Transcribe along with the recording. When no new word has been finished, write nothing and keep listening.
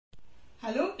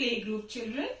Hello playgroup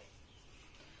children.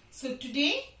 So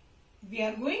today we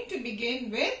are going to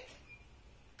begin with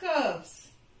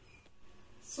curves.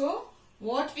 So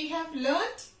what we have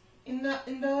learnt in the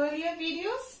earlier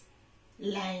videos?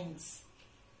 Lines.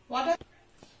 What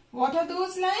are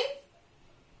those lines?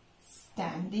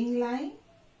 Standing line,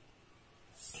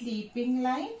 sleeping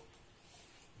line,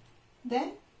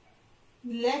 then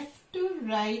left to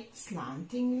right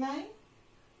slanting line,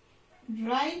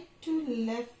 right to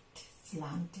left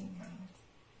slanting lines,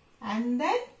 and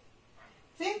then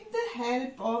with the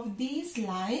help of these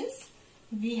lines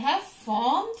we have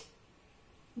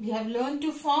learned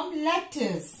to form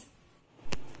letters.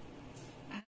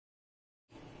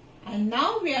 And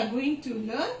now we are going to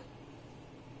learn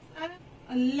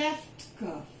a left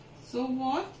curve. So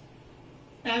what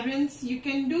parents you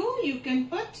can do, you can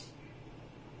put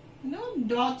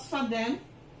dots for them,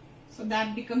 so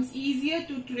that becomes easier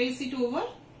to trace it over.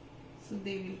 So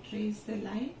they will trace the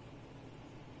line.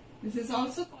 This is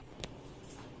also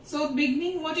so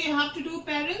beginning what you have to do,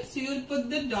 parents, you will put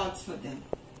the dots for them.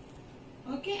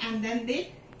 Okay, and then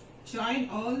they join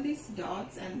all these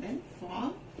dots and then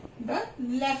form the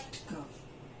left curve.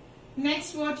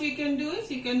 Next what you can do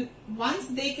is once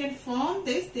they can form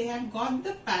this, they have got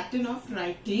the pattern of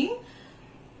writing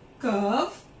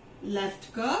curve,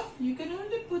 left curve, you can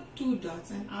only put two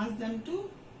dots and ask them to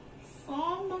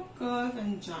form a curve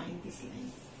and join this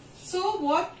line. So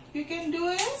what you can do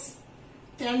is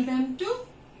tell them to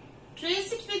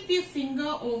trace it with your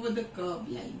finger over the curve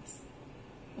lines,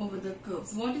 over the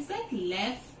curves. What is that?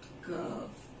 Left curve.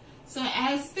 So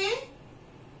as they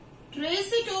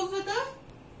trace it over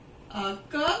the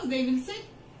curve, they will say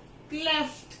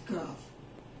left curve.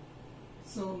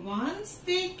 So once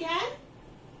they can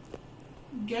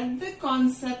get the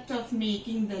concept of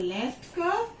making the left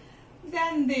curve,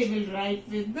 then they will write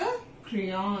with the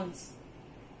crayons.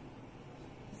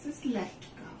 This is left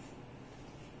curve.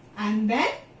 And then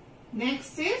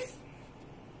next is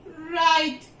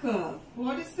right curve.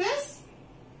 What is this?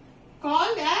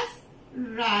 Called as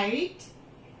right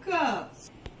curve.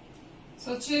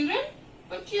 So children,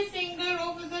 put your finger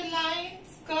over the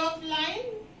lines, curve line,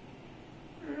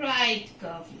 right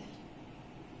curve line.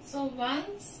 So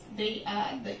once they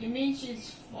are, the image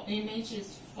is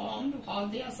formed, how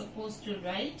they are supposed to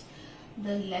write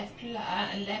the left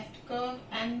curve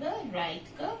and the right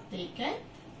curve, they can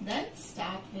then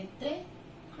start with the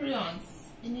crayons.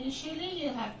 Initially you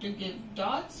have to give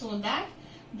dots so that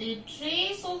they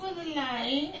trace over the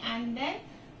line and then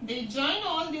they join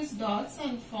all these dots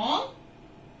and form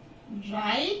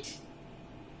right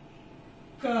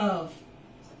curve.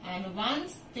 And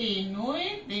once they know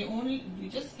it, you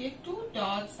just give two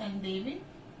dots and they will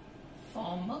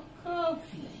form a curve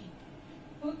line.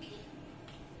 Okay.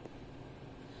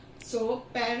 So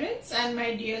parents and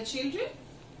my dear children,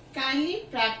 kindly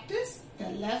practice the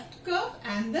left curve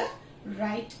and the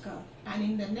right curve. And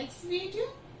in the next video,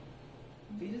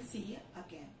 we'll see you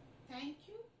again. Thank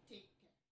you.